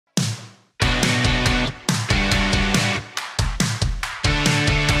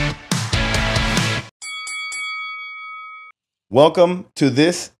Welcome to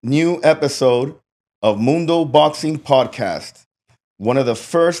this new episode of Mundo Boxing Podcast, one of the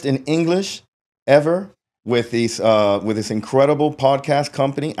first in English ever with this incredible podcast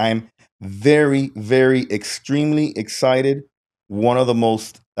company. I'm very, extremely excited. One of the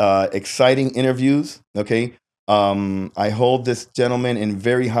most exciting interviews. Okay, I hold this gentleman in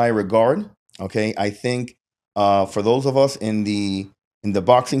very high regard. Okay, I think for those of us in the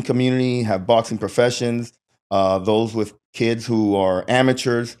boxing community, have boxing professions, those with kids who are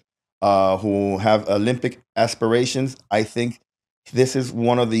amateurs, who have Olympic aspirations. I think this is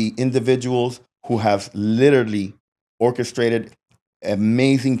one of the individuals who have literally orchestrated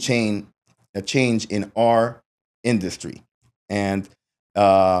amazing a change in our industry. And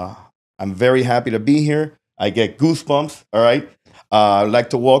uh, I'm very happy to be here. I get goosebumps. All right. I'd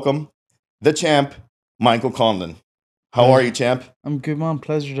like to welcome the champ, Michael Conlan. How are you, Pleasure. champ? I'm good, man.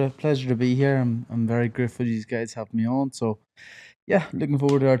 Pleasure to be here. I'm very grateful you guys have me on. So yeah, looking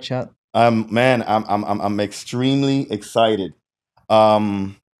forward to our chat. Man, I'm extremely excited.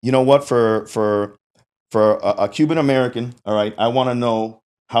 You know what? For a Cuban American, all right, I want to know,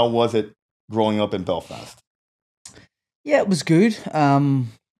 how was it growing up in Belfast? Yeah, it was good.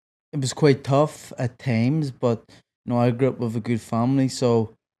 It was quite tough at times, but I grew up with a good family,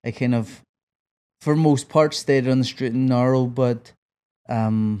 so I kind of, for most part, stayed on the straight and narrow. But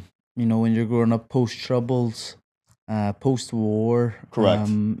when you're growing up post troubles, post war, Correct.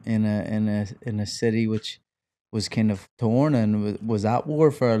 in a city which was kind of torn and was at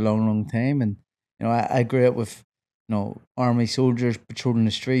war for a long time, and I grew up with army soldiers patrolling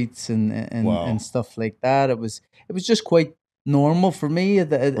the streets and Wow. stuff like that. It was just quite normal for me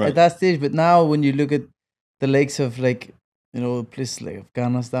at Right. that stage. But now when you look at the likes of, like, places like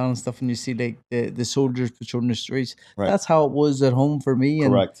Afghanistan and stuff, and you see like the soldiers patrolling the streets, Right. that's how it was at home for me.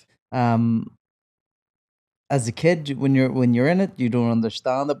 And Correct. um as a kid, when you're in it, you don't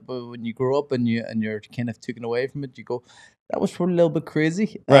understand it, but when you grow up and you're kind of taken away from it, you go, that was probably a little bit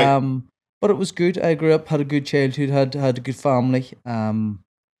crazy. Right. But it was good. I grew up, had a good childhood, had a good family.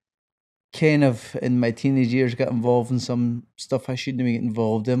 Kind of in my teenage years got involved in some stuff I shouldn't be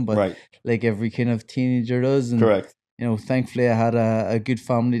involved in, but Right. like every kind of teenager does. And Correct. thankfully I had a good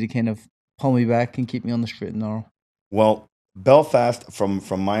family to kind of pull me back and keep me on the straight and narrow. Well, Belfast, from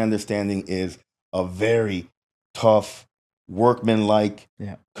my understanding, is a very tough, workmanlike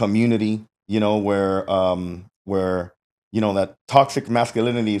Yeah. community. Where that toxic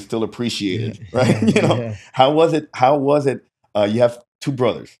masculinity is still Yeah. appreciated, right? Yeah. How was it? How was it? You have two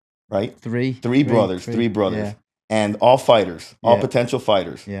brothers, right? Three, Three three, brothers, three. three brothers, Yeah. and all fighters, all Yeah. potential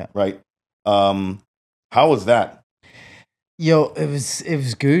fighters, Yeah. right? Um, how was that? Yo, it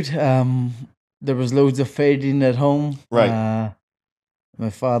was good. There was loads of fighting at home. Right, My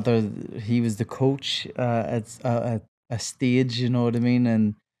father, he was the coach at a stage, you know what I mean.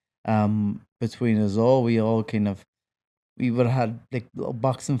 And between us all, we would have had like little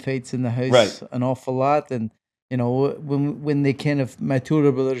boxing fights in the right, house an awful lot. And when they kind of, my two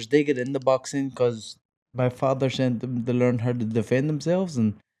older brothers, they get into boxing because my father sent them to learn how to defend themselves.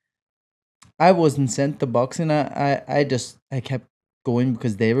 And I wasn't sent to boxing. I kept going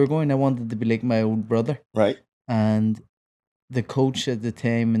because they were going. I wanted to be like my old brother. right, And the coach at the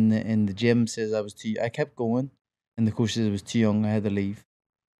time in the gym says I was too. I kept going, and the coach says I was too young. I had to leave.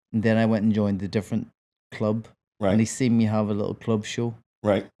 And then I went and joined a different club, and right, he seen me have a little club show,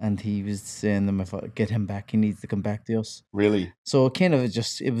 right. and he was saying to my father, "Get him back. He needs to come back to us." Really, So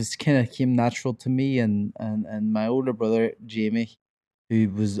it was kind of came natural to me. And my older brother Jamie, who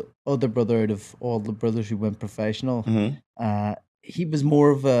was other brother out of all the brothers who went professional, hmm, he was more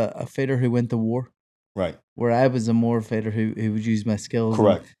of a fighter who went to war, right, where I was a more fighter who would use my skills. And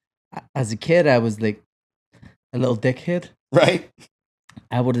correct, as a kid, I was like a little dickhead. right,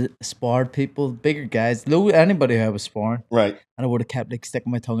 I would have sparred people, bigger guys, anybody who I was sparring, right, and I would have kept like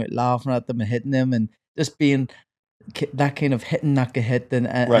sticking my tongue out, laughing at them and hitting them, and just being that kind of hit and not get hit,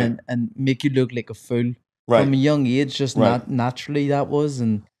 right, and make you look like a fool from right, a young age. Just right, not naturally that was.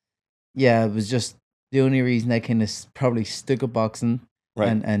 And yeah, it was just the only reason I kind of probably stuck at boxing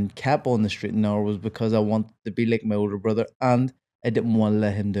right, and kept on the straight and narrow was because I wanted to be like my older brother, and I didn't want to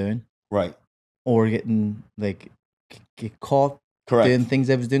let him down right, or getting like get caught doing correct. things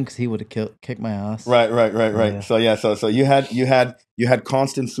I was doing, because he would have kicked my ass. Right. Yeah, So yeah, so you had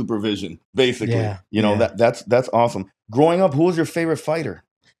constant supervision, basically. yeah, yeah. That's awesome. Growing up, who was your favorite fighter?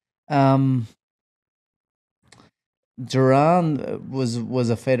 Um, Duran was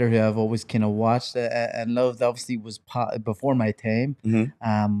a fighter who I've always kind of watched and loved. Obviously, was before my time. Hmm.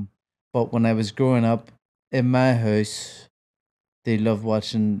 Um, but when I was growing up in my house, they love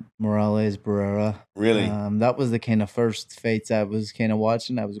watching Morales Barrera. Really? That was the kind of first fights I was kind of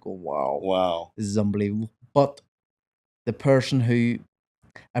watching. I was going, wow, this is unbelievable. But the person who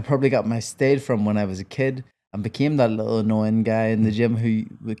I probably got my state from when I was a kid and became that little annoying guy in the gym who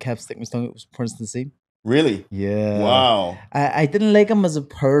kept sticking his tongue, it was Princeton C. Really? Yeah. Wow. I didn't like him as a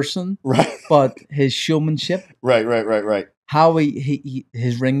person, Right. but his showmanship. Right. How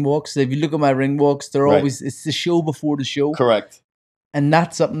his ring walks. If you look at my ring walks, they're always, it's the show before the show. Correct. And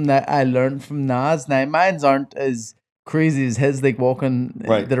that's something that I learned from Nas. Now, mine's aren't as crazy as his, like walking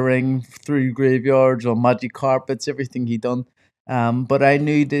the ring through graveyards or magic carpets, everything he done. But I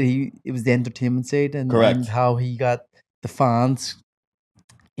knew that it was the entertainment side and how he got the fans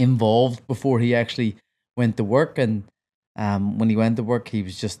involved before he actually went to work. And when he went to work, he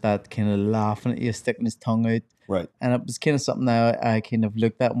was just that kind of laughing at you, sticking his tongue out. Right. And it was kind of something that I kind of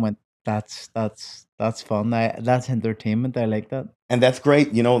looked at and went, that's fun. That's entertainment. I like that. And that's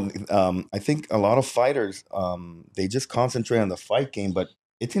great. You know, I think a lot of fighters, they just concentrate on the fight game, but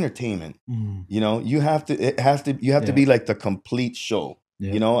it's entertainment. You know, you have to be like the complete show.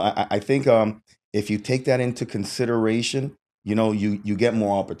 You know, I think if you take that into consideration, you know, you get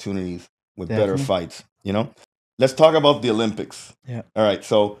more opportunities with better fights, you know. Let's talk about the Olympics. Yeah. All right.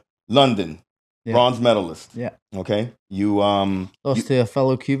 So London, bronze medalist. Yeah. Okay. You lost to a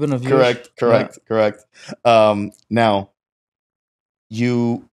fellow Cuban of yours. Correct. Now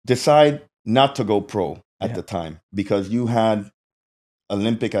you decide not to go pro at the time because you had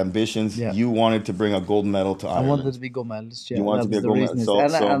Olympic ambitions. You wanted to bring a gold medal to Ireland. I wanted to be gold medalist. Yeah, you wanted to be a gold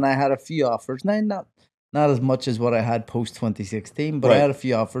medalist. And I had a few offers. Now, not as much as what I had post 2016, but I had a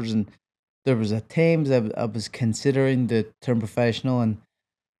few offers, and there was at times I was considering the turn professional, and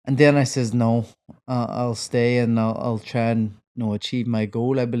then I says no, I'll stay and I'll try and achieve my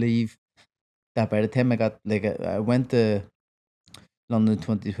goal. I believe that by the time I went to London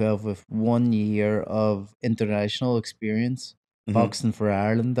 2012 with 1 year of international experience boxing for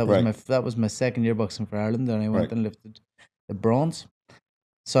Ireland. That was my second year boxing for Ireland, and I went and lifted the bronze.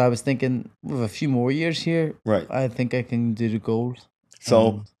 So I was thinking, with a few more years here, I think I can do the gold.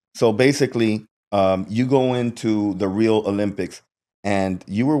 So basically, you go into the Rio Olympics, and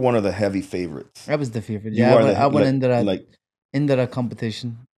you were one of the heavy favorites. I was the favorite. I went into that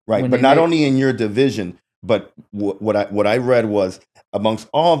competition. Right, but not only in your division, but what I read was amongst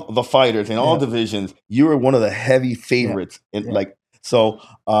all the fighters in all divisions, you were one of the heavy favorites. I went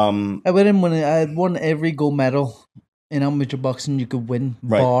in when I had won every gold medal in amateur boxing you could win,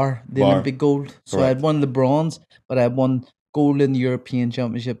 bar the Olympic gold. So I had won the bronze, but I had won gold in the European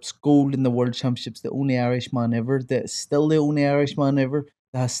Championships, gold in the World Championships, the only Irishman ever. Still the only Irishman ever.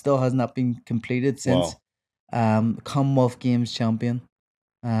 That still has not been completed since. Commonwealth Games champion.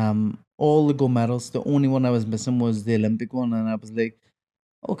 All the gold medals. The only one I was missing was the Olympic one, and I was like,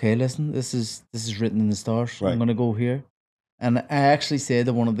 okay, listen, this is written in the stars. I'm gonna go here. And I actually said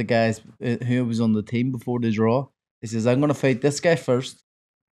to one of the guys who was on the team before the draw, he says, I'm gonna fight this guy first,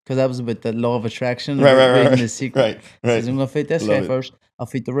 because that was about the law of attraction, reading the secret. He says, I'm gonna fight this guy first. I'll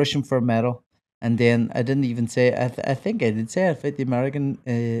fight the Russian for a medal, and then I didn't even say. I think I did say I'd fight the American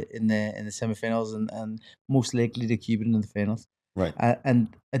in the semifinals, and most likely the Cuban in the finals. Right. And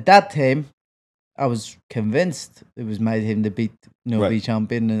at that time, I was convinced it was my time to beat, be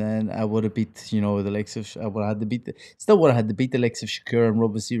champion, and I would have beat, the likes of. I would have had to beat the likes of Shakur and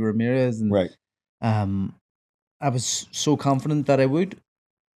Roby Ramirez, and I was so confident that I would.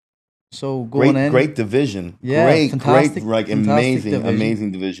 So great division, fantastic,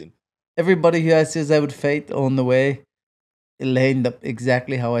 amazing division. Everybody who I says I would fight on the way, it lined up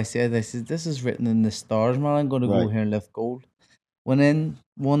exactly how I said. I said, this is written in the stars, man. I'm going to go here and lift gold. Went in,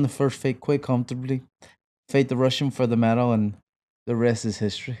 won the first fight quite comfortably. Fight the Russian for the medal, and the rest is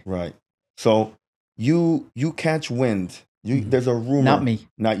history. Right. So you catch wind. There's a rumor. Not me.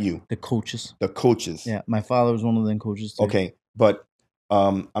 Not you. The coaches. The coaches. Yeah, my father was one of them coaches too. Okay, but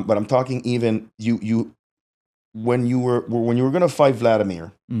I'm talking even you when you were gonna fight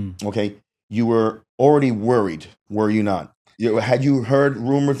Vladimir. Okay, you were already worried, were you not? Had you heard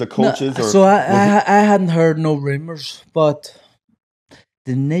rumors of coaches? No, so I hadn't heard no rumors, but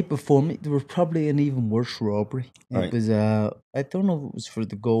the night before me, there was probably an even worse robbery. It was I don't know if it was for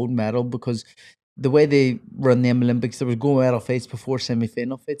the gold medal, because the way they run the Olympics, there was gold medal fights before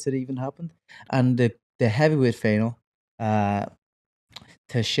semi-final fights had even happened, and the heavyweight final,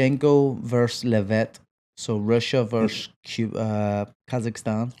 Tashenko versus Levet, so Russia versus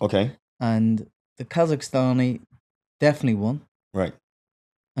Kazakhstan. Okay, and the Kazakhstani definitely won. Right,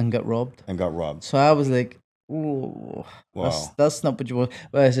 and got robbed. So I was like, oh, wow. That's not what you want.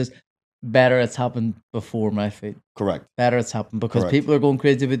 But I says, better it's happened before my fight. Correct. Better it's happened because Correct. people are going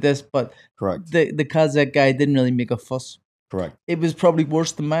crazy with this, but Correct. the Kazakh guy didn't really make a fuss. Correct. It was probably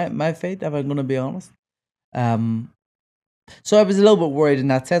worse than my fight, if I'm going to be honest. So I was a little bit worried in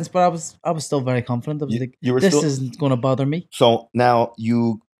that sense, but I was still very confident. I was like, this isn't going to bother me. So now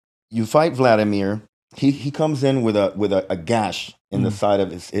you fight Vladimir. He comes in with a gash in the side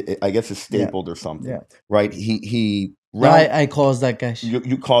of his. I guess it's stapled or something. Yeah. Right. I caused that gash.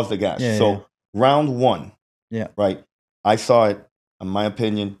 You caused the gash. Yeah, so round 1. Yeah. Right. I saw it. In my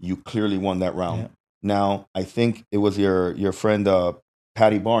opinion, you clearly won that round. Yeah. Now I think it was your friend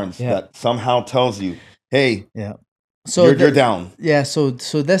Patty Barnes that somehow tells you, "Hey, so you're down." Yeah. So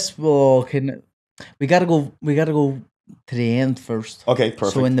this will we gotta go to the end first. Okay.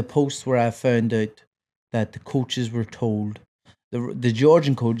 Perfect. So in the post where I found out that the coaches were told, the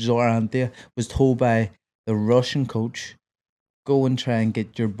Georgian coach Zoran was told by the Russian coach, go and try and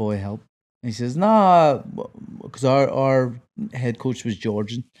get your boy help. And he says, nah, because our head coach was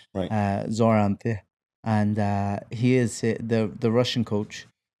Georgian, right? Zoran, and he is the Russian coach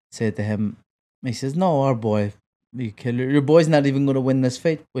said to him, he says, no, our boy, your boy's not even going to win this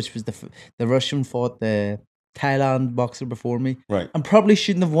fight, which was the Russian fought the Thailand boxer before me, right? And probably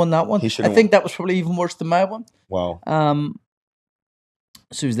shouldn't have won that one. I think that was probably even worse than my one. Wow.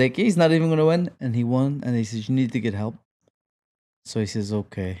 So he was like, he's not even going to win, and he won. And he says, you need to get help. So he says,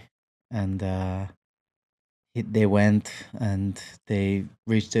 okay, and they went and they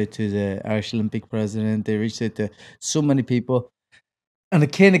reached out to the Irish Olympic president. They reached out to so many people, and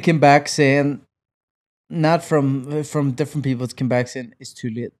it kind of came back saying, not from different people. It came back saying it's too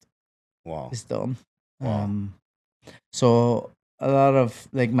late. Wow, it's done. Wow. So a lot of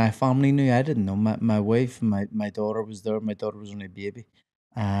my family knew. I didn't know. My wife, my daughter was there. My daughter was only a baby.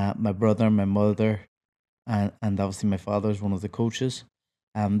 My brother, my mother, and obviously my father is one of the coaches.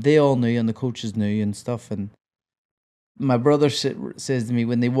 They all knew, and the coaches knew and stuff. And my brother says to me,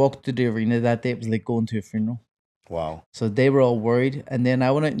 when they walked to the arena that day, it was like going to a funeral. Wow. So they were all worried. And then I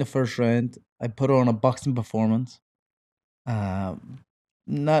went out in the first round. I put on a boxing performance.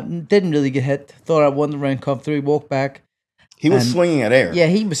 Didn't really get hit. Thought I won the round comfortably. Walked back. He was swinging at air. Yeah,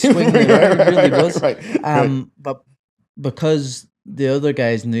 he was swinging at air. He really was. Right. But because the other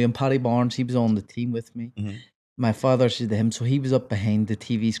guys knew, and Paddy Barnes, he was on the team with me. Mm-hmm. My father said to him, so he was up behind the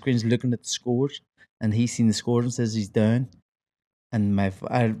TV screens looking at the scores, and he seen the scores and says he's down. And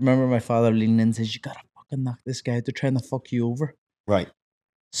I remember my father leaning in and says, you gotta fucking knock this guy out. They're trying to fuck you over. Right.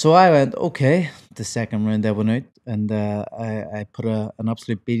 So I went, okay. The second round I went out, and I put an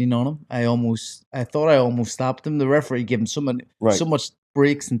absolute beating on him. I thought I almost stopped him. The referee gave him so much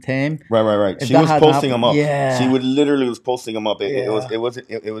breaks and time. Right. She was posting him up. Yeah. She would literally was posting him up. It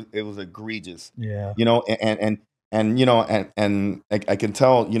was egregious. Yeah. You know, and you know, and I can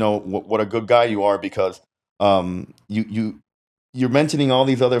tell, you know, what a good guy you are, because you're mentioning all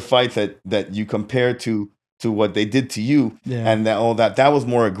these other fights that you compare to what they did to you, and that was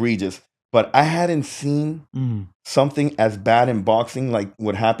more egregious. But I hadn't seen something as bad in boxing like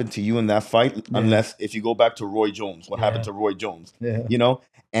what happened to you in that fight, unless if you go back to Roy Jones, what happened to Roy Jones, you know,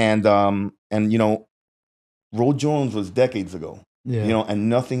 and you know, Roy Jones was decades ago, you know, and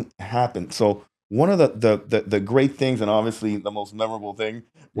nothing happened. So one of the great things, and obviously the most memorable thing,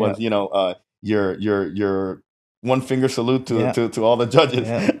 was you know, your one finger salute to all the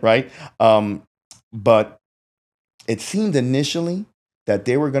judges, right? But it seemed initially that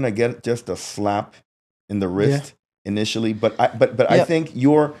they were going to get just a slap in the wrist initially, but I think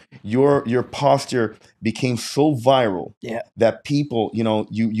your posture became so viral that people, you know,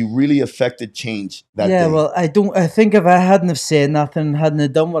 you really affected change that day. Well, I think if I hadn't have said nothing, hadn't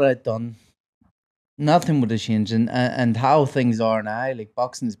have done what I'd done, nothing would have changed. And how things are now, like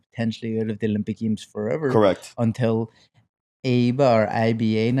boxing is potentially out of the Olympic Games forever. Correct. Until ABA or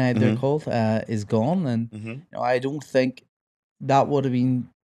IBA now they're called is gone, and you know, I don't think that would have been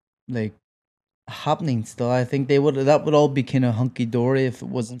like happening still. I think that would all be kind of hunky dory if it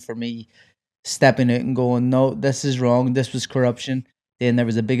wasn't for me stepping out and going, no, this is wrong, this was corruption. Then there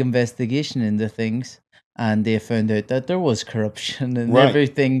was a big investigation into things, and they found out that there was corruption and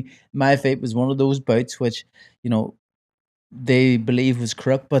everything. My fight was one of those bouts which, you know, they believe was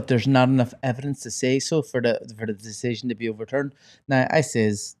corrupt, but there's not enough evidence to say so for the decision to be overturned. Now I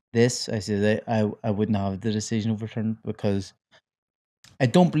says I wouldn't have the decision overturned because I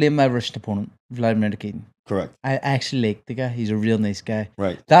don't blame my Russian opponent, Vladimir Nikitin. Correct. I actually like the guy. He's a real nice guy.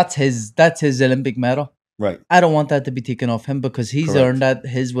 Right. That's his Olympic medal. Right. I don't want that to be taken off him because he's earned that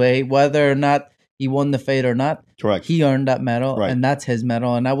his way, whether or not he won the fight or not. Correct. He earned that medal, and that's his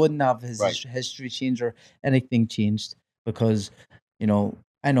medal. And I wouldn't have his Right. history changed or anything changed because, you know,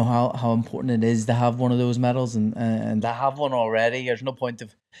 I know how important it is to have one of those medals, and I have one already. There's no point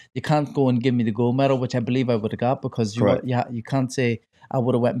of you can't go and give me the gold medal, which I believe I would have got, because Correct. you can't say I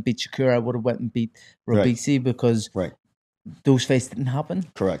would have went and beat Shakur, I would have went and beat Right. Robisi, because Right. those fights didn't happen.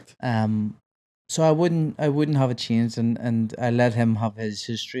 Correct. So I wouldn't have a chance, and I let him have his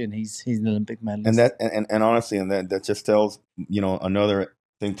history, and he's an Olympic medalist. And that and honestly, and that just tells, you know, another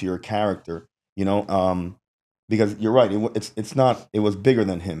thing to your character, you know, because you're right. It was bigger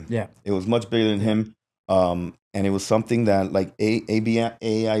than him. Yeah. It was much bigger than him. And it was something that, like,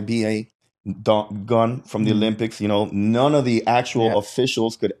 AIBA gone from the Olympics. You know, none of the actual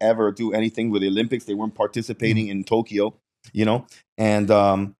officials could ever do anything with the Olympics. They weren't participating in Tokyo, you know,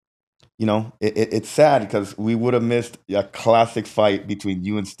 and you know, it's sad because we would have missed a classic fight between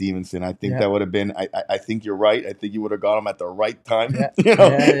you and Stevenson. I think that would have been. I think you're right. I think you would have got him at the right time. You know,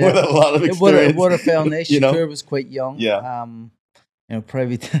 with a lot of experience. It would have felt nice. Shakur was quite young. Yeah. You know,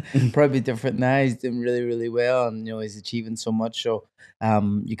 probably different now. He's doing really, really well, and you know he's achieving so much. So,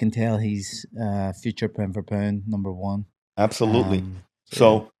 you can tell he's future pound for pound #1. Absolutely.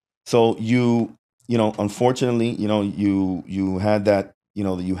 So you know, unfortunately, you know, you had that. You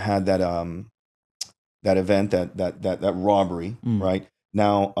know, you had that that event, that robbery, right?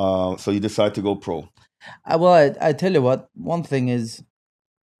 Now, so you decide to go pro. Well, I tell you what. One thing is,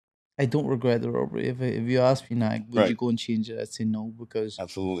 I don't regret the robbery. If you ask me now, would you go and change it? I'd say no, because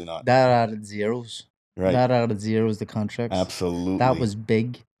absolutely not. That added zeros. Right. That added zeros the contracts. Absolutely. That was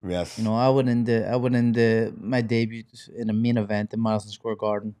big. Yes. You know, I went into my debut in a main event in Madison Square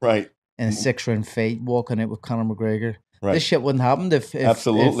Garden. Right. In a 6-round fight, walking out with Conor McGregor. Right. This shit wouldn't happen if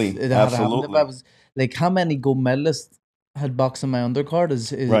absolutely if it had happened. If I was like, how many gold medalists had boxed on my undercard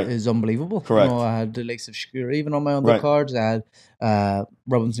is unbelievable. Correct. You know, I had the likes of Shakur even on my undercards. I had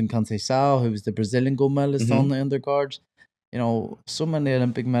Robinson Conceição, who was the Brazilian gold medalist on the undercards. You know, so many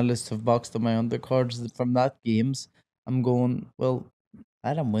Olympic medalists have boxed on my undercards. From that games, I'm going, well,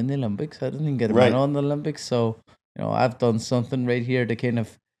 I didn't win the Olympics. I didn't even get a medal in the Olympics. So, you know, I've done something right here to kind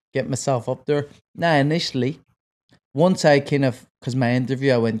of get myself up there. Now, initially, once I kind of, because my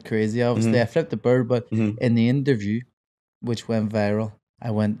interview, I went crazy, obviously. I flipped the bird, but in the interview, which went viral,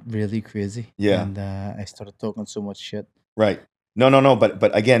 I went really crazy. Yeah. And I started talking so much shit. Right. No.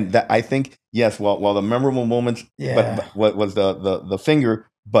 But again, that I think, yes, while the memorable moments, but what was the finger,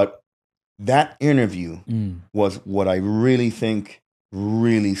 but that interview was what I really think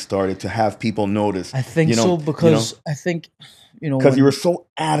really started to have people notice. I think so, because I think, you know, because you were so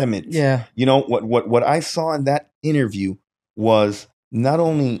adamant. Yeah. You know, what I saw in that interview was not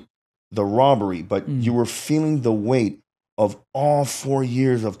only the robbery, but you were feeling the weight of all 4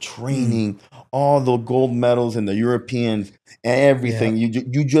 years of training, all the gold medals and the Europeans, everything. Yeah.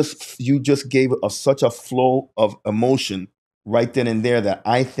 You just gave such a flow of emotion right then and there that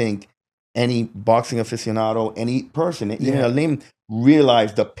I think any boxing aficionado, any person, even a layman,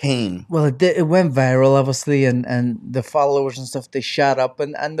 realized the pain. Well, it went viral, obviously, and the followers and stuff, they shot up.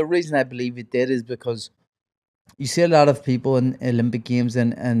 And the reason I believe it did is because you see a lot of people in Olympic Games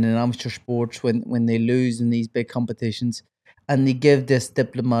and in amateur sports when they lose in these big competitions, and they give this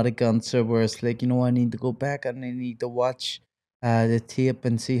diplomatic answer where it's like, you know, I need to go back and I need to watch the tape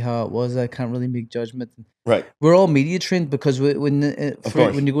and see how it was. I can't really make judgment. Right. We're all media trained because when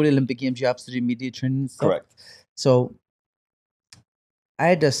you go to Olympic Games, you have to do media training and stuff. Correct. So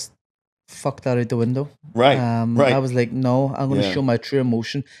I just fucked that out the window. Right. I was like, no, I'm going to show my true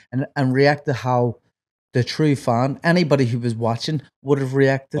emotion and react to how the true fan, anybody who was watching, would have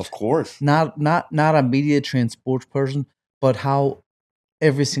reacted. Of course. Not a media trained sports person, but how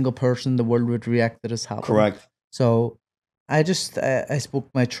every single person in the world would react to this happening. Correct. So I just I spoke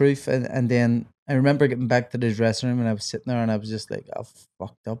my truth, and then I remember getting back to the dressing room and I was sitting there and I was just like, I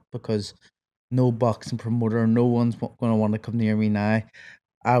fucked up, because no boxing promoter, no one's going to want to come near me now.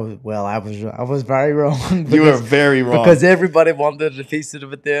 I was very wrong. Because, you were very wrong, because everybody wanted a piece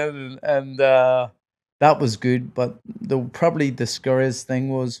of it then, and that was good. But probably the scariest thing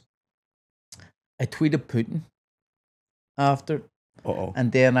was I tweeted Putin after,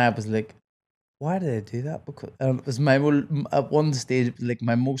 and then I was like, why did I do that? Because it was at one stage, it was like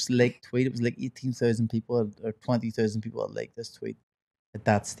my most liked tweet. It was like 18,000 people or 20,000 people had liked this tweet at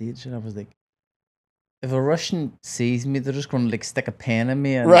that stage, and I was like, if a Russian sees me, they're just going to like stick a pen in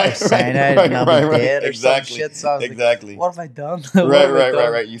me and cyanide and I'll be dead or some shit. So I was like, what have I done?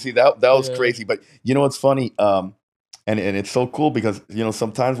 Right. You see, that was crazy. But you know what's funny? And it's so cool because, you know,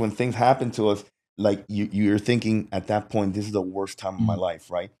 sometimes when things happen to us, like you're thinking at that point, this is the worst time of my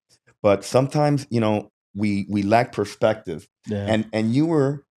life, right? But sometimes, you know, we lack perspective. And you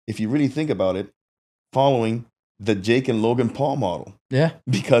were, if you really think about it, following the Jake and Logan Paul model. Yeah.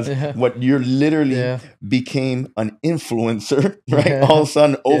 Because what you're literally became an influencer, right? Yeah. All of a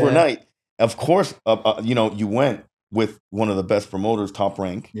sudden, overnight. Of course, you know, you went with one of the best promoters, Top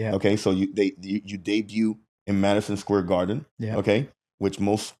Rank. Yeah. Okay, so you debut in Madison Square Garden. Yeah. Okay, which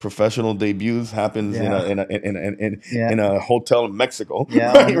most professional debuts happens in a hotel in Mexico.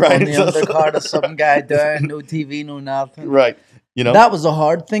 Yeah, right. On the undercard of some guy down, no TV, no nothing. Right. You know, that was a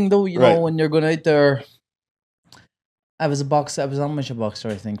hard thing though. You know, when you're going out there. I was a boxer. I was an amateur boxer,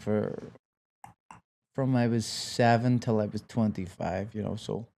 I think, from I was 7 till I was 25. You know,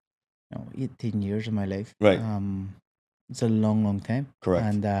 so 18 years of my life. Right. It's a long, long time. Correct.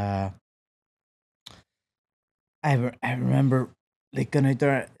 And I remember like going out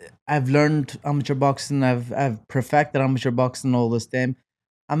there. I've learned amateur boxing. I've perfected amateur boxing all this time.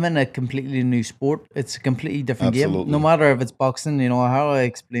 I'm in a completely new sport. It's a completely different game. No matter if it's boxing, you know how I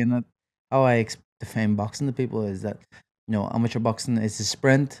explain it. How I define boxing to people is that. You know, amateur boxing is a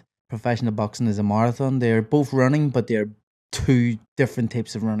sprint. Professional boxing is a marathon. They're both running, but they're two different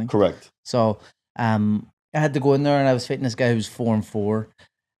types of running. Correct. So, I had to go in there, and I was fighting this guy who was 4-4.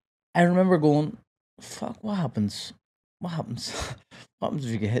 I remember going, "Fuck, what happens? What happens? What happens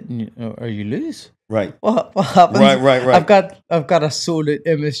if you get hit or you lose? Right. What happens? Right. I've got a sold at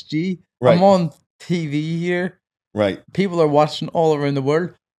MSG. Right. I'm on TV here. Right. People are watching all around the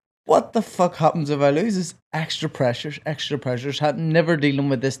world." What the fuck happens if I lose? Is extra pressures. Never dealing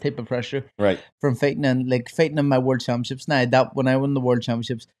with this type of pressure. Right. From fighting in my world championships. Now that when I won the world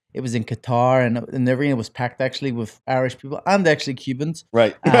championships, it was in Qatar and the arena was packed actually with Irish people and actually Cubans.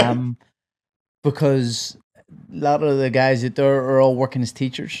 Right. Because a lot of the guys out there are all working as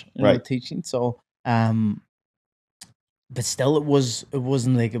teachers, teaching. So, but still, it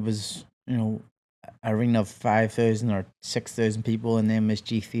wasn't like it was, arena of 5,000 or 6,000 people in the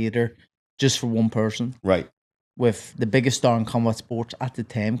MSG theatre just for one person. Right. With the biggest star in combat sports at the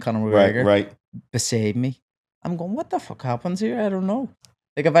time, Conor McGregor, right. beside me. I'm going, what the fuck happens here? I don't know.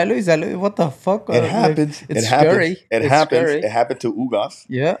 Like, if I lose, I lose. What the fuck? It happens. It's scary. It happens. It happened to Ugas.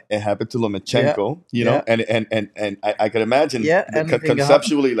 Yeah. It happened to Lomachenko. You know, and I could imagine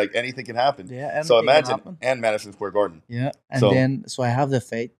conceptually, like anything can happen. Yeah. So imagine, and Madison Square Garden. Yeah. And so I have the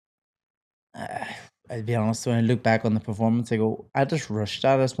fight. I'll be honest, when I look back on the performance, I go, I just rushed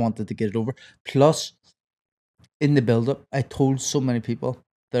that. I just wanted to get it over. Plus, in the build-up, I told so many people,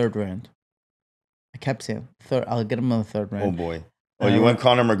 3rd round. I kept saying, I'll get him on the 3rd round. Oh, boy. Oh, you went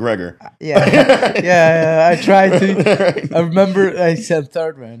Conor McGregor. Yeah, I tried to. I remember I said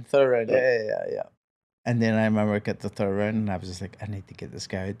 3rd round. Yeah. And then I remember I got the 3rd round and I was just like, I need to get this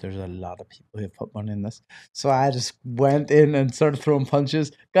guy out. There's a lot of people who have put money in this. So I just went in and started throwing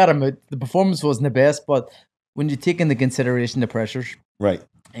punches. Got him out. The performance wasn't the best, but when you take into consideration the pressures, right,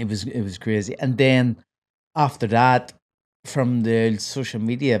 it was crazy. And then after that, from the social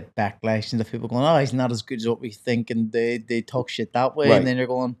media backlash and the people going, oh, he's not as good as what we think, and they talk shit that way. Right. And then you're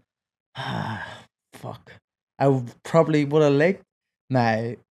going, fuck. I probably would have liked.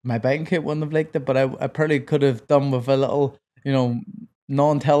 Nah, my bank kit wouldn't have liked it, but I probably could have done with a little,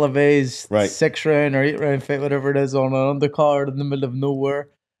 non-televised 6-round or 8-round fight, whatever it is, on an undercard in the middle of nowhere.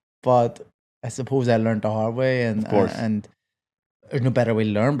 But I suppose I learned the hard way, and there's no better way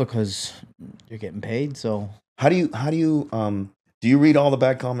to learn because you're getting paid. So how do you read all the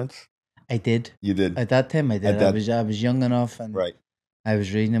bad comments? I did. You did at that time. I did. I was young enough, and I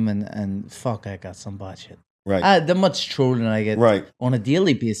was reading them, and fuck, I got some bad shit. Right. The much trolling I get on a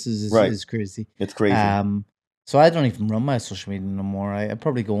daily basis is crazy. It's crazy. So I don't even run my social media no more. I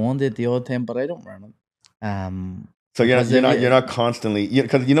probably go on it the odd time, but I don't run it. So you're not constantly,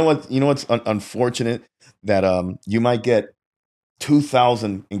 because you know what's unfortunate, that you might get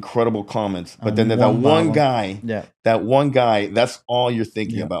 2,000 incredible comments, but then there's that one guy, that's all you're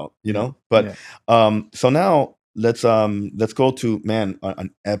thinking about, But so now let's go to, man,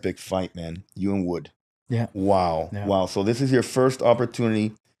 an epic fight, man. You and Wood. Yeah. Wow. Yeah. Wow. So this is your first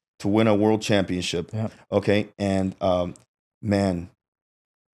opportunity to win a world championship. Yeah. Okay. And man,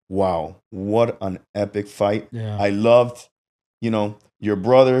 wow, what an epic fight. Yeah. I loved, your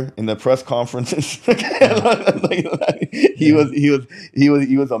brother in the press conferences. He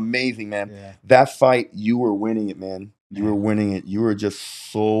was amazing, man. Yeah. That fight, you were winning it, man. You were winning it. You were just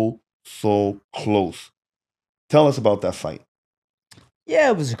so close. Tell us about that fight.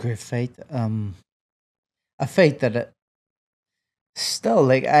 Yeah, it was a great fight. A fight that still,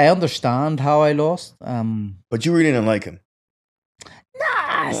 like, I understand how I lost. But you really didn't like him.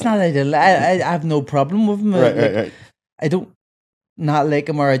 Nah, it's not that I have no problem with him. Right. I don't. not like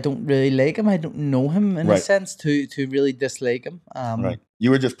him or I don't really like him. I don't know him in a Right. sense to really dislike him. Right.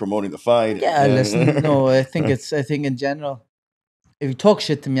 You were just promoting the fight. Yeah, listen, no, I think in general, if you talk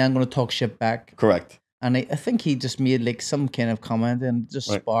shit to me, I'm going to talk shit back. Correct. And I think he just made like some kind of comment and just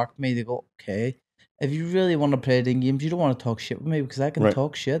Right. sparked me to go, okay, if you really want to play the games, you don't want to talk shit with me because I can Right.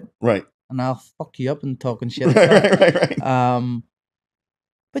 talk shit. Right. And I'll fuck you up and talking shit. Right.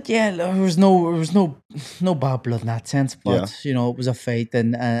 But yeah, there was no bad blood in that sense. But you know, it was a fight,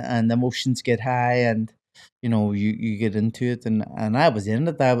 and emotions get high, and you know, you get into it, and I was in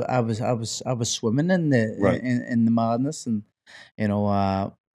it. I was swimming in the Right. in the madness, and you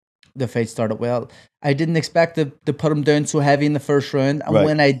know, the fight started well. I didn't expect to put him down so heavy in the first round, and Right.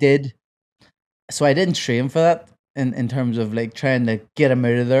 when I did, so I didn't train for that in terms of like trying to get him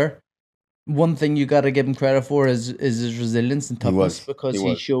out of there. One thing you got to give him credit for is his resilience and toughness because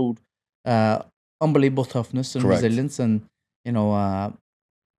he showed unbelievable toughness and resilience, and you know,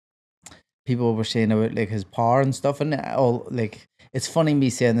 people were saying about like his power and stuff, and all like it's funny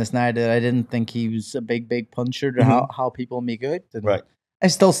me saying this now that I didn't think he was a big puncher to how people make out. And right. I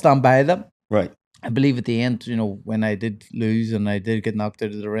still stand by them. Right. I believe at the end, you know, when I did lose and I did get knocked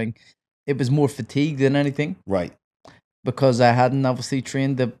out of the ring, it was more fatigue than anything. Right. Because I hadn't obviously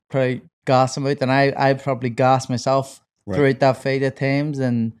trained to probably gas him out, and I probably gassed myself throughout that fight at times,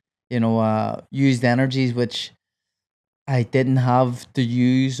 and you know, used energies which I didn't have to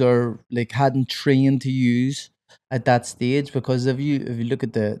use or like hadn't trained to use at that stage. Because if you look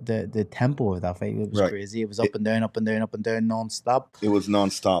at the tempo of that fight, it was crazy. It was up and down, up and down, up and down, nonstop. It was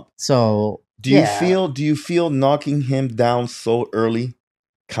nonstop. So do you feel knocking him down so early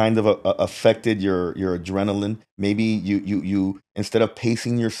kind of affected your adrenaline? Maybe you instead of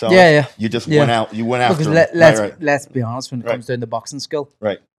pacing yourself, you just went out. You went after him. Let's be honest. When it comes down to boxing skill,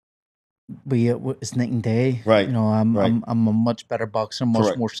 it's night and day. Right. You know, I'm a much better boxer,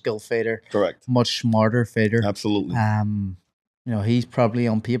 much more skilled fighter. Correct. Much smarter fighter. Absolutely. You know, he's probably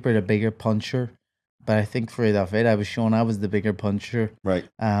on paper the bigger puncher, but I think for that fight, I was shown I was the bigger puncher. Right.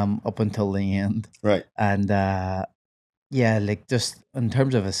 Up until the end. Right. And yeah, like just in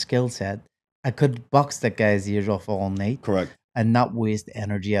terms of a skill set, I could box that guy's ears off all night. Correct. And not waste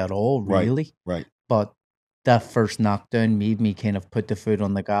energy at all, really. Right. But that first knockdown made me kind of put the foot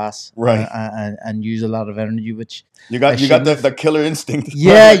on the gas, and use a lot of energy, which you got the killer instinct.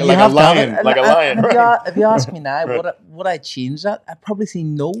 Yeah, like a lion, like a lion. If you ask me now, would I change that? I'd probably say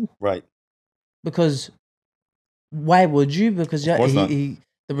no. Right. Because why would you? Because there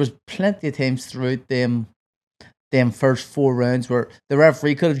was plenty of times throughout them first 4 rounds where the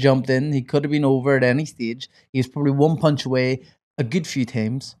referee could have jumped in. He could have been over at any stage. He was probably one punch away a good few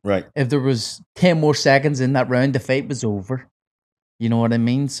times. Right. If there was 10 more seconds in that round, the fight was over. You know what I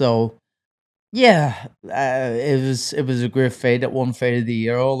mean? So, yeah, it was a great fight. At one fight of the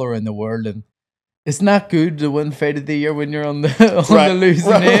year all around the world, and it's not good to win fight of the year when you're on the the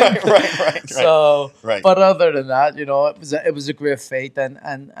losing end. Right. So, but other than that, you know, it was a great fight,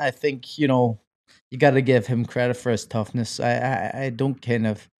 and I think, you know, you got to give him credit for his toughness. I don't kind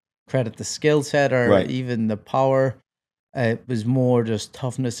of credit the skill set or even the power. It was more just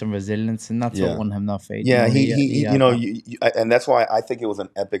toughness and resilience, and that's what won him that fight. Yeah, and that's why I think it was an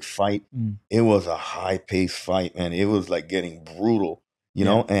epic fight. It was a high-paced fight, man. It was like getting brutal, you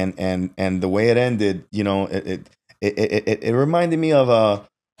know, and the way it ended, you know, it reminded me of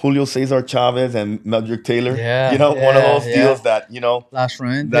Julio Cesar Chavez and Meldrick Taylor. Yeah, you know, one of those deals that, you know, last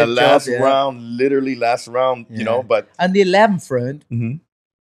round, literally last round, you know, but and the 11th round,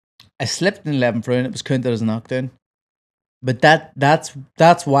 I slipped in the 11th round. It was counted as a knockdown. But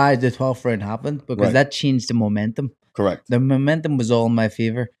that's why the 12th round happened, because that changed the momentum. Correct. The momentum was all in my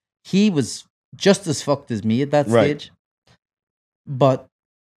favor. He was just as fucked as me at that stage. But,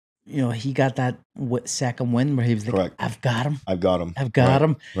 you know, he got that second win where he was like, I've got him. I've got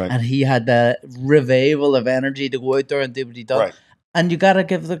him. Right. And he had that revival of energy to go out there and do what he done. Right. And you got to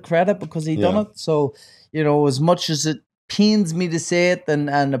give the credit because he done it. So, you know, as much as it pains me to say it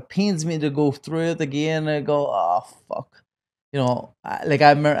and it pains me to go through it again, I go, oh, fuck. You know,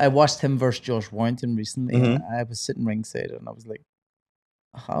 I watched him versus Josh Warrington recently. And I was sitting ringside and I was like,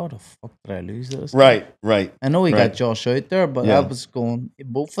 how the fuck did I lose this? Right. I know he got Josh out there, but I was going,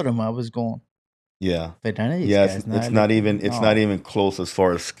 both of them, I was going. Yeah. But none of these guys, it's not even close as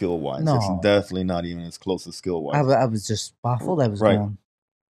far as skill wise. No. It's definitely not even as close as skill wise. I was just baffled. I was going,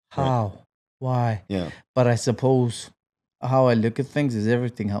 how? Why? Yeah. But I suppose how I look at things is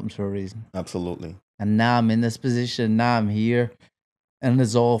everything happens for a reason. Absolutely. And now I'm in this position. Now I'm here, and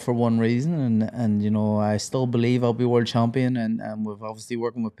it's all for one reason. And you know, I still believe I'll be world champion. And with obviously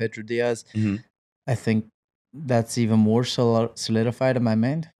working with Pedro Diaz, I think that's even more solidified in my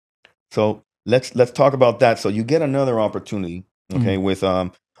mind. So let's talk about that. So you get another opportunity, okay, with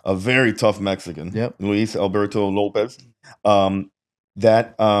a very tough Mexican, Yep. Luis Alberto Lopez.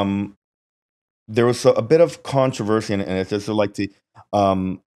 That there was a bit of controversy, and it's just like the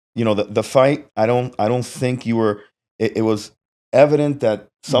fight. I don't think you were. It was evident that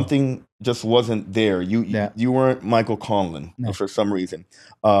something just wasn't there. You weren't Michael Conlan for some reason.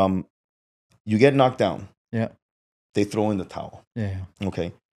 You get knocked down. Yeah. They throw in the towel. Yeah.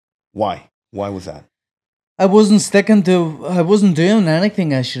 Okay. Why? Why was that? I wasn't doing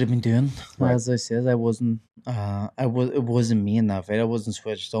anything I should have been doing. Right. As I said, I wasn't. It wasn't me in that fight. I wasn't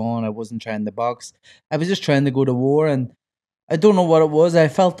switched on. I wasn't trying to box. I was just trying to go to war, and I don't know what it was. I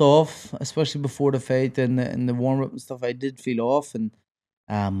felt off, especially before the fight and the warm up and stuff. I did feel off, and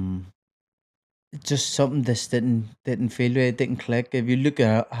just something just didn't feel right. It didn't click. If you look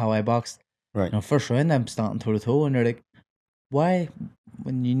at how I boxed, right, first round I'm starting toe to toe, and they're like, why?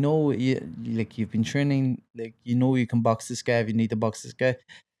 When you've been training, you can box this guy if you need to box this guy.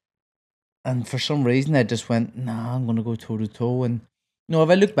 And for some reason, I just went, nah, I'm gonna go toe to toe. And if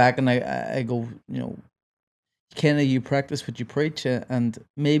I look back and I go, kind of you practice what you preach, and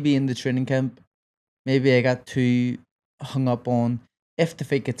maybe in the training camp, maybe I got too hung up on if the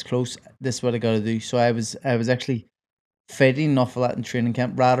fight gets close, this is what I got to do. So I was actually fighting an awful lot in training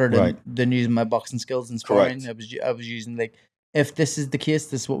camp rather than using my boxing skills and sparring. Correct. I was using if this is the case,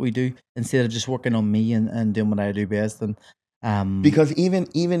 this is what we do, instead of just working on me and doing what I do best. And because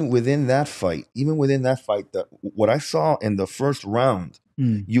even within that fight, that what I saw in the first round,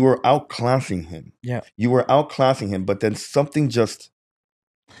 you were outclassing him. Yeah, you were outclassing him, but then something just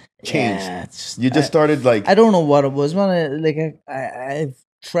changed. Yeah, you just started like, I don't know what it was, man. I've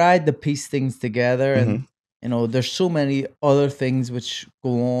tried to piece things together, and there's so many other things which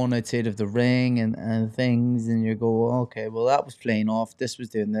go on outside of the ring and things, and you go, okay, well that was playing off, this was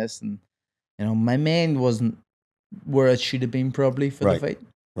doing this, and my mind wasn't where it should have been probably for the fight.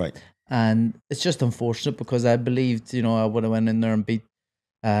 Right. And it's just unfortunate because I believed, I would have went in there and beat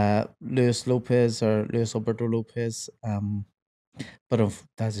Luis Alberto Lopez. But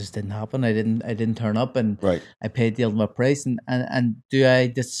that just didn't happen. I didn't turn up, and I paid the ultimate price. And do I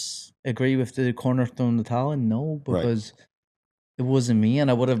disagree with the corner throwing the towel? No, because it wasn't me,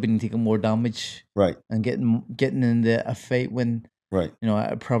 and I would have been taking more damage. And getting into a fight when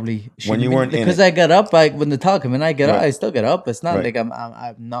I probably should. When you weren't because I got up. When the towel came in, I get up. I still get up. It's not like I'm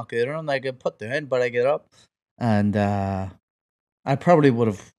not good on. I get put down, but I get up, and I probably would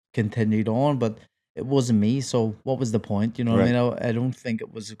have continued on, but it wasn't me. So what was the point? You know what I mean? I don't think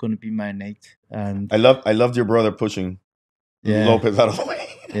it was going to be my night. And I loved your brother pushing Lopez out of the way.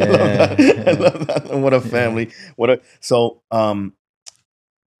 Yeah. I love that. What a family. So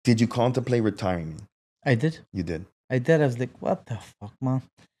did you contemplate retiring? I did. You did. I did. I was like, what the fuck, man?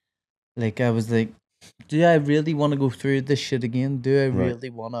 I was like, do I really want to go through this shit again? Do I really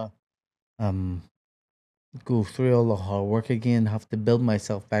want to go through all the hard work again, have to build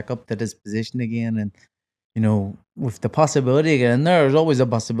myself back up to this position again? And with the possibility again, there's always a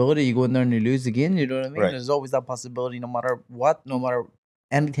possibility you go in there and you lose again. You know what I mean? There's always that possibility, no matter what, no matter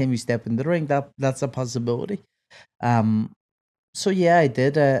anytime you step in the ring, that's a possibility. So yeah, I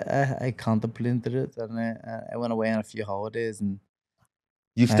did. I contemplated it, and I went away on a few holidays, and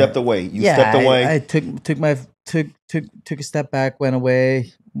you stepped away. Stepped away. I took a step back, went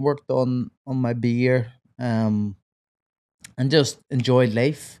away, worked on my beer, and just enjoyed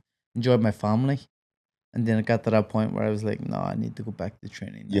life, enjoyed my family. And then it got to that point where I was like, no, I need to go back to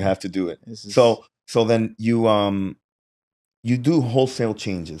training now. You have to do it. So then you do wholesale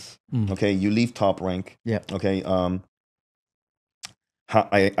changes. Okay, you leave Top Rank. Yeah. Okay.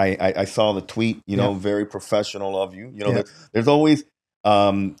 I saw the tweet. Very professional of you. There's always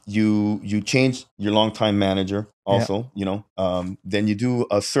you change your longtime manager also. Then you do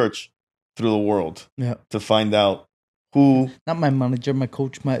a search through the world. To find out who. Not my manager, my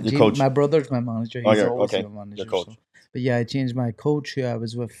coach. My brother's my manager. He's always my manager. Your coach. But yeah, I changed my coach who I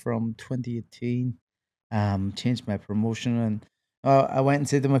was with from 2018. Changed my promotion, and I went and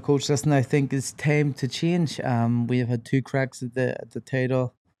said to my coach, listen, I think it's time to change. We have had 2 cracks at the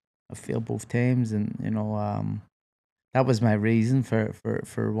title. I failed both times, and that was my reason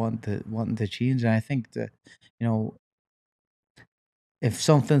for wanting to change. And I think that if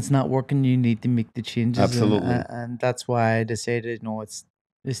something's not working, you need to make the changes. Absolutely. And that's why I decided,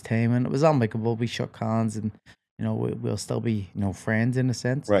 it's time. And it was amicable. We shook hands, and we'll still be friends in a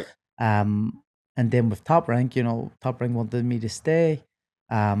sense. Right. And then with Top Rank, Top Rank wanted me to stay.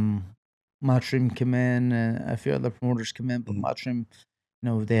 Matchroom came in, and a few other promoters came in, but Matchroom,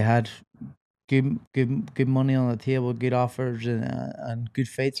 they had good money on the table, good offers, and good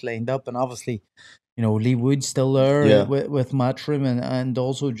fights lined up, and obviously, Leighwood's still there with Matchroom and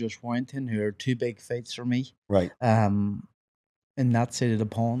also Josh Warrington, who are two big fights for me. Right. In that side of the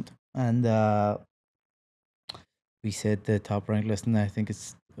pond, and we said the Top Rank, listen, I think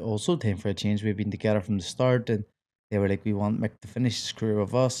it's also time for a change. We've been together from the start, and they were like, we want Mick to finish his career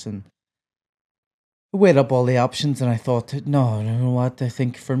with us, and I weighed up all the options, and I thought, no, you know what? I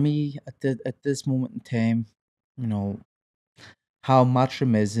think for me at this moment in time, how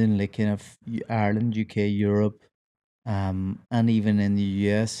Matchroom is in like kind of Ireland, UK, Europe, and even in the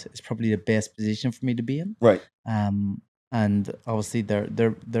US, it's probably the best position for me to be in. Right. And obviously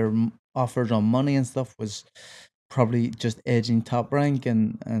their offers on money and stuff was probably just edging Top Rank,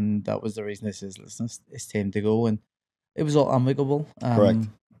 and that was the reason I says, listen, it's time to go, and it was all amicable. Correct.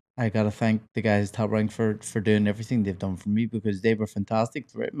 I gotta thank the guys Top Rank for doing everything they've done for me, because they were fantastic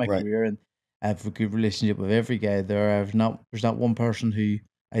throughout my career, and I have a good relationship with every guy there. There's not one person who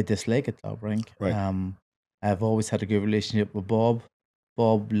I dislike at Top Rank. Right. I've always had a good relationship with Bob.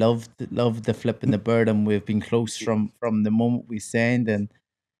 Bob loved the flip and the bird, and we've been close from the moment we signed. And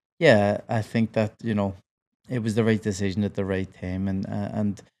yeah, I think that it was the right decision at the right time,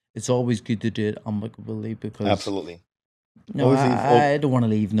 and it's always good to do it amicably, because absolutely. I don't want to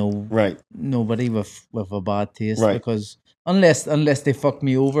leave nobody with a bad taste, because unless they fuck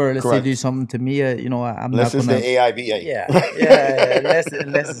me over, unless they do something to me, I'm unless not gonna. The AIBA.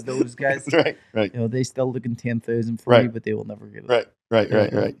 Unless it's those guys. Right. They still looking 10,000 for me, but they will never get it.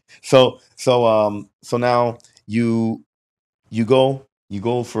 Right. So now you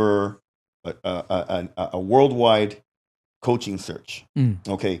go for a worldwide coaching search.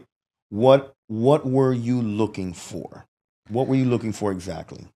 Okay, what were you looking for? What were you looking for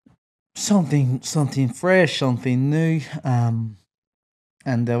exactly? Something fresh, something new. And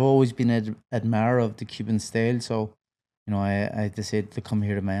I've always been an admirer of the Cuban style, so I decided to come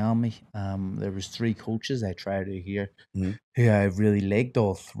here to Miami. There was 3 coaches I tried out here who I really liked,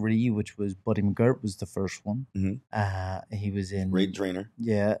 all 3, which was Buddy McGirt was the first one. He was in great trainer.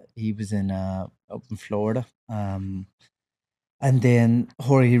 Yeah, he was in up in Florida. And then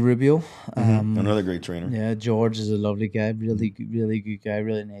Jorge Rubio, another great trainer. Yeah, George is a lovely guy, really good guy,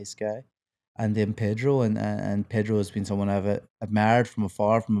 really nice guy. And then Pedro, and Pedro has been someone I've admired from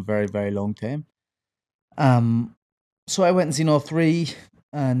afar from a very, very long time. So I went and seen all 3,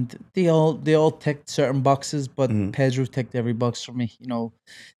 and they all ticked certain boxes, but Pedro ticked every box for me.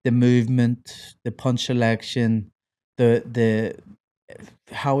 The movement, the punch selection, the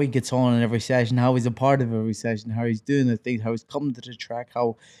how he gets on in every session, how he's a part of every session, how he's doing the things, how he's coming to the track,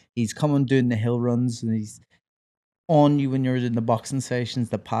 how he's coming doing the hill runs, and he's on you when you're in the boxing sessions,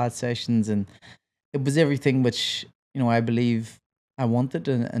 the pad sessions, and it was everything which I believe I wanted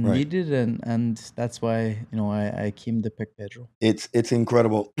and needed, and that's why I came to pick Pedro. It's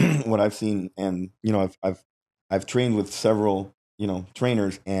incredible what I've seen, and I've trained with several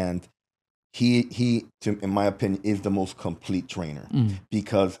trainers, and he in my opinion is the most complete trainer,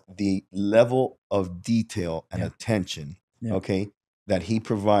 because the level of detail and attention that he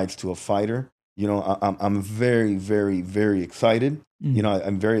provides to a fighter, I'm very, very, very excited.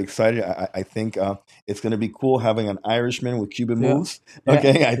 I'm very excited. I think it's going to be cool having an Irishman with Cuban moves.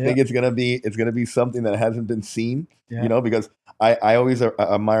 Okay, I think it's going to be something that hasn't been seen. Because I always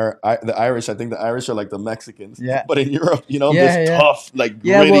admire the Irish. I think the Irish are like the Mexicans. Yeah. But in Europe, this tough, like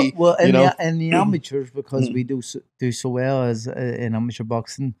gritty. Well, in the amateurs, because we do so well as in amateur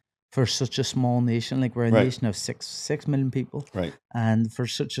boxing for such a small nation. Like we're a nation of 6 million people. Right. And for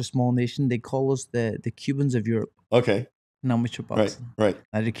such a small nation, they call us the Cubans of Europe. Okay. In amateur boxing. Right.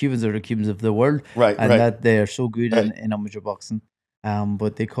 Now the Cubans are the Cubans of the world. Right. And that they are so good in amateur boxing.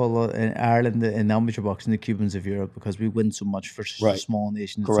 But they call in Ireland in amateur boxing the Cubans of Europe, because we win so much for such a small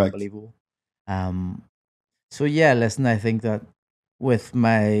nation. It's unbelievable. So yeah, listen, I think that with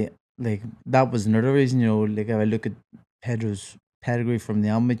my that was another reason, if I look at Pedro's pedigree from the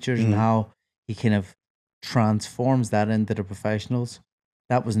amateurs and how he kind of transforms that into the professionals.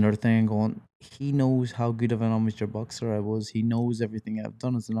 That was another thing. Going, he knows how good of an amateur boxer I was. He knows everything I've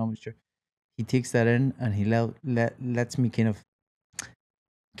done as an amateur. He takes that in, and he lets me kind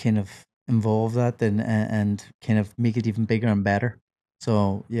of involve that and kind of make it even bigger and better.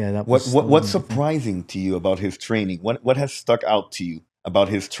 So yeah, that was what's surprising to you about his training? What has stuck out to you about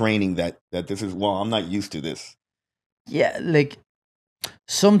his training that this is, well, I'm not used to this? Yeah, like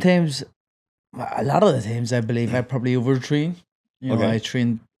sometimes, a lot of the times, I believe I probably overtrain. I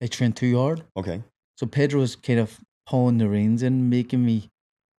train too hard. Okay. So Pedro's kind of pulling the reins in, making me,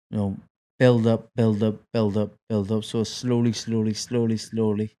 build up, build up, build up, build up. So slowly, slowly, slowly,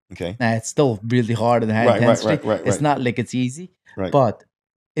 slowly. Okay. Now it's still really hard and high Right, intensity. right. It's not like it's easy, Right. but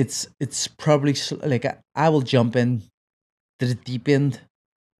it's probably like I will jump in to the deep end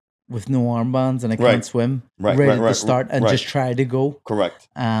with no armbands and I can't swim, ready to start and just try to go. Correct.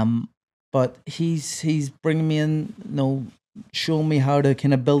 But he's bringing me in, showing me how to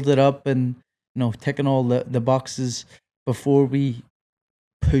kind of build it up and ticking all the boxes before we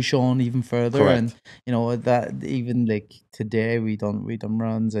push on even further. Correct. And that even like today we done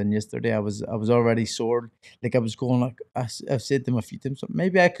runs, and yesterday I was already sore. Like I was going like I've said to him a few times,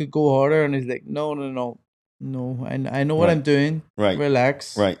 maybe I could go harder, and he's like, no, I know what I'm doing. Right.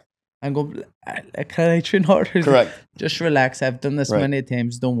 Relax. Right. I'm going, can I train harder? Correct. Just relax. I've done this many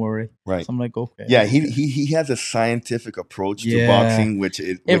times. Don't worry. Right. So I'm like, okay. Yeah, he has a scientific approach to boxing, which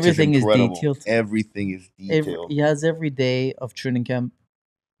is incredible. Is detailed. Everything is detailed. He has every day of training camp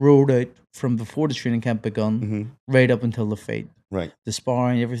rolled out from before the training camp begun, right up until the fight. Right. The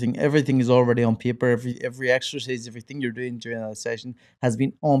sparring, everything is already on paper. Every exercise, everything you're doing during that session has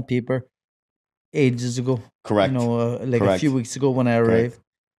been on paper ages ago. Correct. A few weeks ago when I arrived.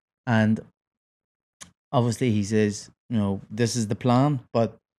 And obviously he says, this is the plan,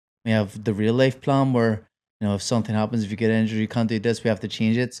 but we have the real life plan where, if something happens, if you get injured, you can't do this, we have to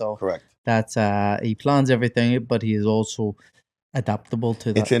change it. So correct. That's he plans everything, but he is also adaptable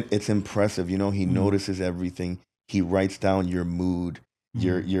to that. It's impressive. He notices everything. He writes down your mood,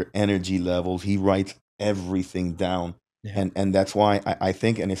 your energy levels. He writes everything down. Yeah. And that's why I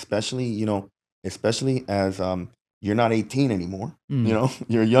think, and especially as you're not 18 anymore. You're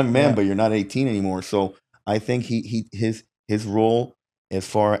a young man, but you're not 18 anymore. So I think his role as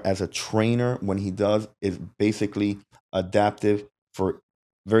far as a trainer when he does is basically adaptive for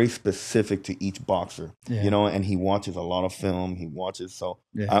very specific to each boxer. And he watches a lot of film. He watches. So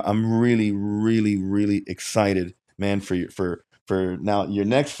I'm really, really, really excited, man, for now your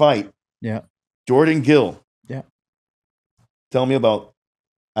next fight. Yeah. Jordan Gill. Yeah. Tell me about.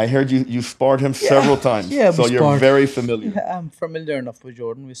 I heard you sparred him several times. Yeah, so you're very familiar. Yeah, I'm familiar enough with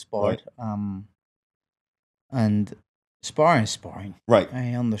Jordan. We sparred. Right. And sparring is sparring. Right.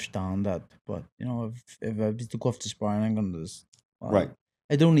 I understand that. But, if I was to go off to sparring, I'm going to just... right.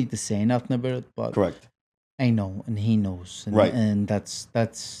 I don't need to say nothing about it, but... correct. I know, and he knows. And, right. And that's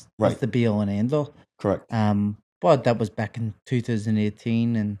the be-all and end-all. Correct. But that was back in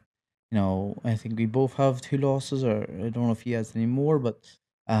 2018, and, I think we both have 2 losses, or I don't know if he has any more, but...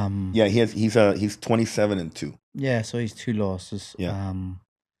 yeah, he's 27-2. Yeah, so he's 2 losses. Yeah.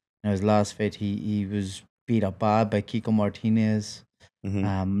 His last fight, he was beat up bad by Kiko Martinez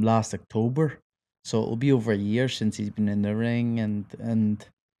last October. So it'll be over a year since he's been in the ring, and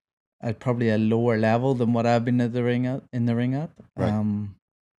at probably a lower level than what I've been in the ring at. Right.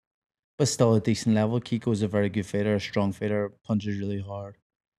 But still a decent level. Kiko's a very good fighter, a strong fighter, punches really hard.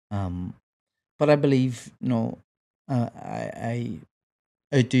 But I believe, I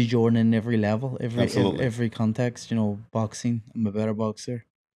outdo Jordan in every level, every context. Boxing, I'm a better boxer.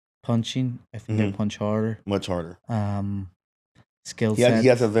 Punching, I think I punch harder, much harder. Skill set. He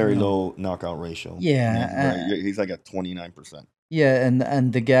has a very low knockout ratio. Yeah, he's like at 29%. Yeah,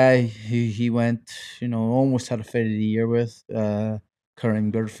 and the guy who he went, almost had a fight of the year with,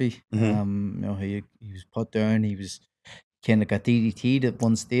 Karim Murphy. He was put down. He was kind of got DDT'd at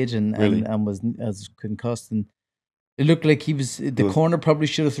one stage and was concussed, and it looked like the corner probably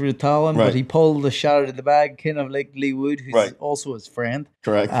should have threw the towel in, but he pulled the shot out of the bag, kind of like Leighwood, who's also his friend.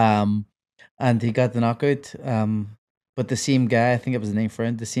 Correct. And he got the knockout. But the same guy, I think it was the name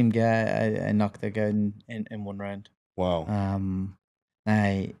friend, the same guy, I knocked that guy in one round. Wow.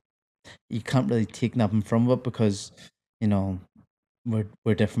 You can't really take nothing from it because,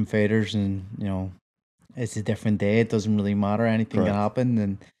 we're different fighters, and it's a different day. It doesn't really matter. Anything can happen.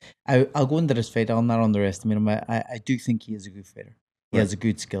 And I'll go into this fight. I'll not underestimate him. I do think he is a good fighter. He has a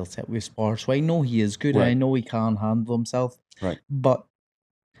good skill set with spar. So I know he is good. And I know he can handle himself. Right. But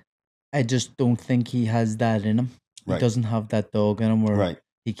I just don't think he has that in him. He doesn't have that dog in him where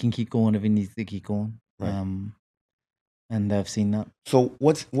he can keep going if he needs to keep going. Right. And I've seen that. So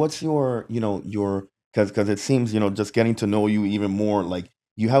what's your because it seems, just getting to know you even more, like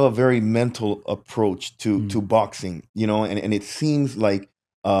you have a very mental approach to boxing, and it seems like,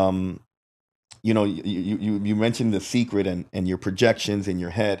 you mentioned the secret and your projections in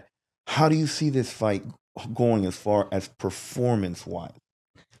your head. How do you see this fight going as far as performance-wise?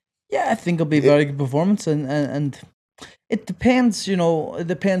 Yeah, I think it'll be a very good performance, and it depends, it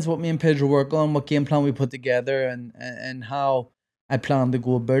depends what me and Pedro work on, what game plan we put together, and how I plan to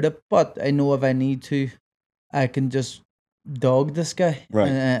go about it. But I know if I need to, I can just dog this guy Right.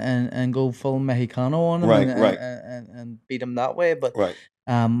 and go full Mexicano on him Right, and, right. and beat him that way. But Right.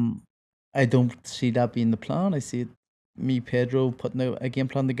 I don't see that being the plan. I see it, me, Pedro, putting a game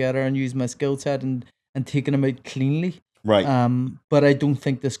plan together and use my skill set and taking him out cleanly. Right. But I don't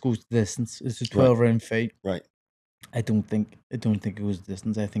think this goes the distance. It's a 12-round fight. Right. I don't think it goes the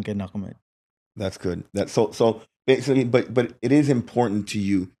distance. I think I knock him out. That's good. That's so basically, but it is important to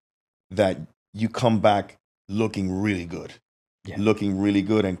you that you come back looking really good. Yeah. Looking really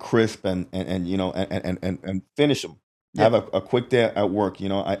good and crisp and you know and finish them. Yeah. Have a quick day at work. You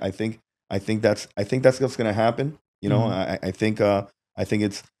know, I think that's what's gonna happen. You know, I think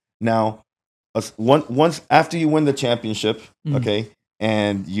it's now once after you win the championship, okay,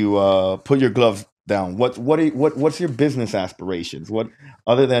 and you put your gloves down. What's your business aspirations? What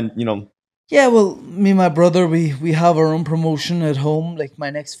other than, you know? Yeah, well, me and my brother, we have our own promotion at home. Like my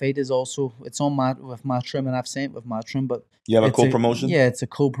next fight is also, it's on with Matchroom, and I've seen it with Matchroom, but You have a it's co-promotion? Yeah, it's a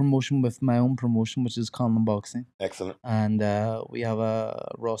co-promotion with my own promotion, which is Conlan Boxing. Excellent. And we have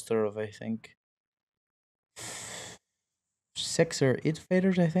a roster of, I think, 6 or 8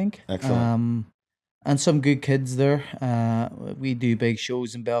 fighters, I think. Excellent. And some good kids there. We do big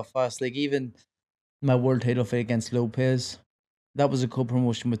shows in Belfast. Like even my world title fight against Lopez, that was a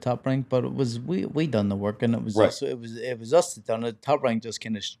co-promotion with Top Rank, but it was we done the work, and it was Right. also it was us that done it. Top Rank just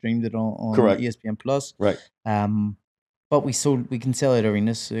kind of streamed it on Correct. ESPN Plus. Right. But we can sell out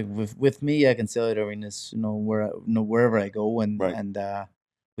arenas. With me, I can sell out arenas. You know, wherever I go, and Right. and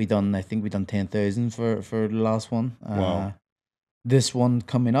I think we done 10,000 for the last one. Wow. This one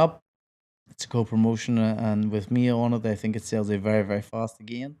coming up, it's a co-promotion, and with me on it, I think it sells out very, very fast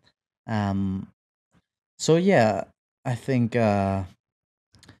again. So yeah, I think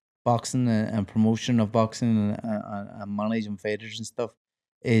boxing and promotion of boxing and managing fighters and stuff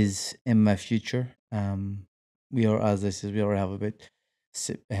is in my future. We are, as I said, we already have about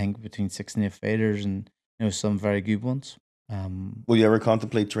I think between 6 and 8 fighters, and you know, some very good ones. Will you ever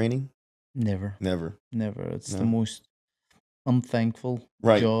contemplate training? Never. It's the most unthankful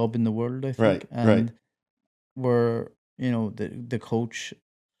job in the world, I think. And we're, you know, the coach.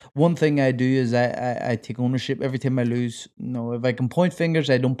 One thing I do is I take ownership every time I lose. You know, if I can point fingers,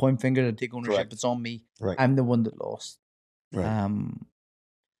 I don't point fingers. I take ownership. Correct. It's on me. Right. I'm the one that lost. Right.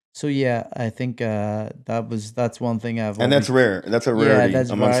 So yeah, I think that's one thing I've. And that's rare. That's a rarity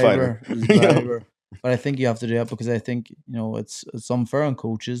amongst fighters. But I think you have to do that because I think, you know, it's unfair on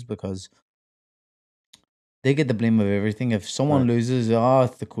coaches because they get the blame of everything. If someone loses,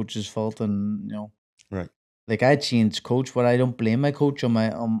 it's the coach's fault, and you know. Right. Like I changed coach, but I don't blame my coach on my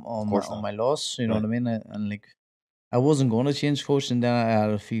my loss. You know what I mean? And like I wasn't going to change coach, and then I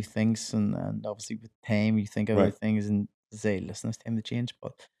had a few things, and obviously with time you think about things and say, listen, it's time to change.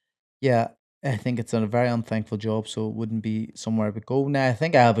 But yeah, I think it's a very unthankful job, so it wouldn't be somewhere I would go. Now I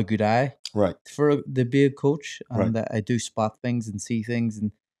think I have a good eye, for the be a coach, and I do spot things and see things,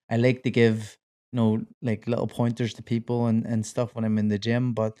 and I like to give, you know, like little pointers to people and stuff when I'm in the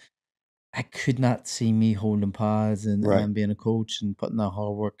gym, but I could not see me holding pads and being a coach and putting that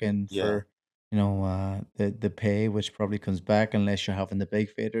hard work in for, you know, the pay, which probably comes back unless you're having the big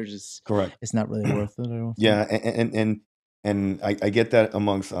fighters. It's correct. It's not really worth it. I don't think. And I get that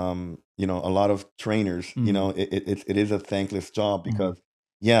amongst you know, a lot of trainers. You know, it is a thankless job because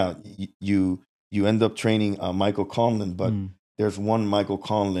you end up training Michael Conlan, but there's one Michael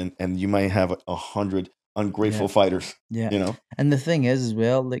Conlan, and you might have 100 ungrateful fighters. Yeah, you know. And the thing is, as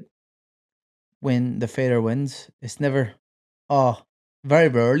well, like, when the fighter wins, it's never, very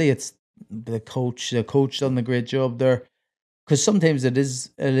rarely it's the coach. The coach done a great job there, because sometimes it is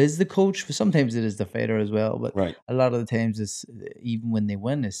the coach, but sometimes it is the fighter as well. But a lot of the times, it's even when they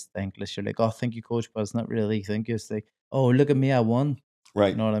win, it's thankless. You're like, oh, thank you, coach, but it's not really thank you. It's like, oh, look at me, I won.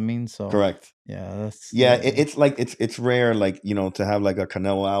 Right. You know what I mean? So correct. Yeah, that's it's like it's rare, like, you know, to have like a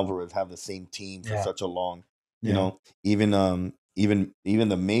Canelo Alvarez have the same team for such a long, you know, even the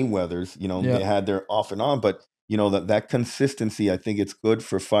Mayweathers, you know, they had their off and on, but you know, that consistency, I think it's good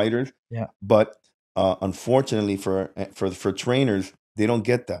for fighters. Yeah. But unfortunately for trainers, they don't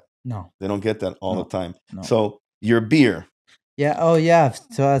get that. No. They don't get that all the time. No. So your beer. Yeah. Oh yeah.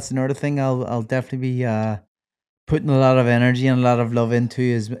 So that's another thing I'll definitely be putting a lot of energy and a lot of love into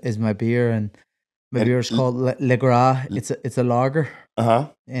is my beer, and my beer is called Le Gras. It's a lager. And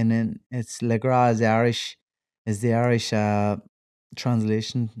then it's Le Gras is the Irish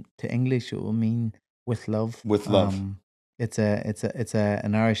translation to English. It will mean with love. With love. It's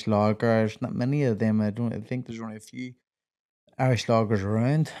an Irish lager. There's not many of them. I think there's only a few Irish lagers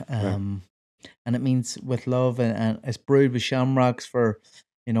around. And it means with love, and it's brewed with shamrocks for,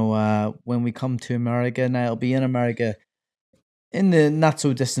 you know, when we come to America. Now it'll be in America in the not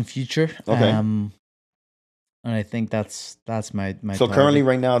so distant future. Okay. And I think that's my So target. currently,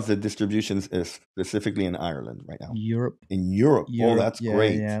 right now, the distribution is specifically in Ireland right now. Europe. In Europe. Oh, Europe, that's yeah,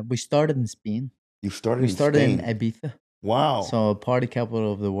 great. yeah. We started in Spain. You started We in started in Spain. Ibiza. Wow. So party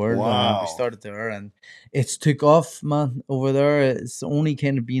capital of the world, and then we Wow. started there, and it's took off, man. Over there, it's only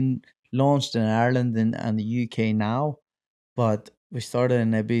kind of been launched in Ireland and the UK now, but we started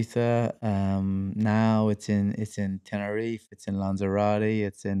in Ibiza. Now it's in Tenerife, it's in Lanzarote,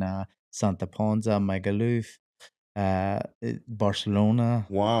 it's in Santa Ponza, Magaluf, Barcelona.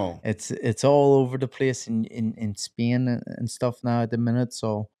 Wow. It's all over the place in Spain and stuff now at the minute.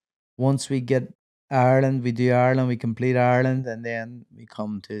 So once we get Ireland, we do Ireland, we complete Ireland, and then we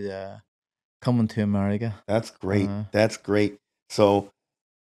coming to America. That's great. Uh, That's great. So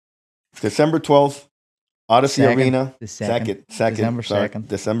December 12th, Odyssey Second, Arena. the second. December Sorry. 2nd.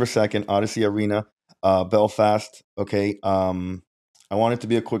 December 2nd, Odyssey Arena, Belfast. Okay. I want it to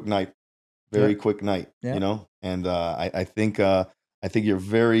be a quick night. Very quick night. Yeah. You know? And I think you're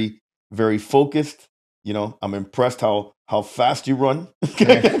very, very focused. You know, I'm impressed how fast you run.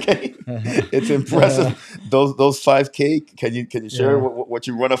 Okay. It's impressive. Those 5K. Can you share what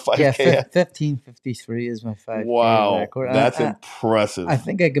you run a 5K at? 15:53 is my 5K Wow, record. that's impressive. I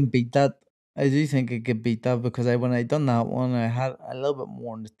think I can beat that. I do think I could beat that because when I done that one, I had a little bit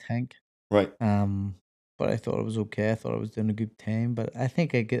more in the tank. Right. But I thought it was okay. I thought I was doing a good time. But I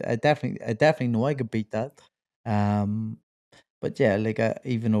think I could. I definitely know I could beat that. But yeah, like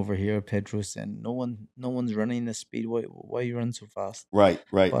even over here, Pedro saying no one's running this speed. Why you run so fast? Right.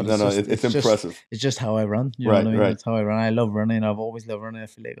 But No, it's impressive. It's just how I run. You know Right, what I mean? right. That's how I run. I love running. I've always loved running. I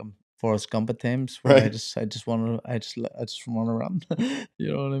feel like I'm Forrest Gump at times where Right. I just want to want to run.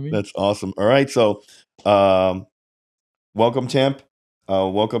 You know what I mean? That's awesome. All right, so welcome, champ.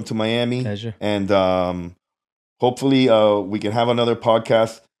 Welcome to Miami. Pleasure. And hopefully we can have another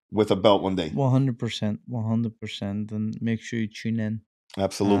podcast with a belt one day. 100%, 100%. And make sure you tune in.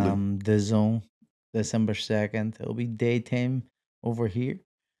 Absolutely. The Zone, December 2nd. It'll be daytime over here.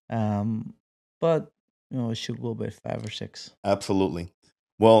 But it should go about 5 or 6. Absolutely.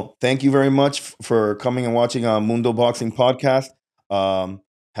 Well, thank you very much for coming and watching Mundo Boxing podcast.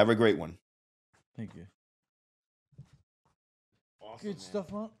 Have a great one. Thank you. Awesome, Good man.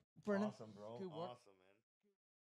 stuff, man. Brilliant. Awesome, bro. Good work. Awesome.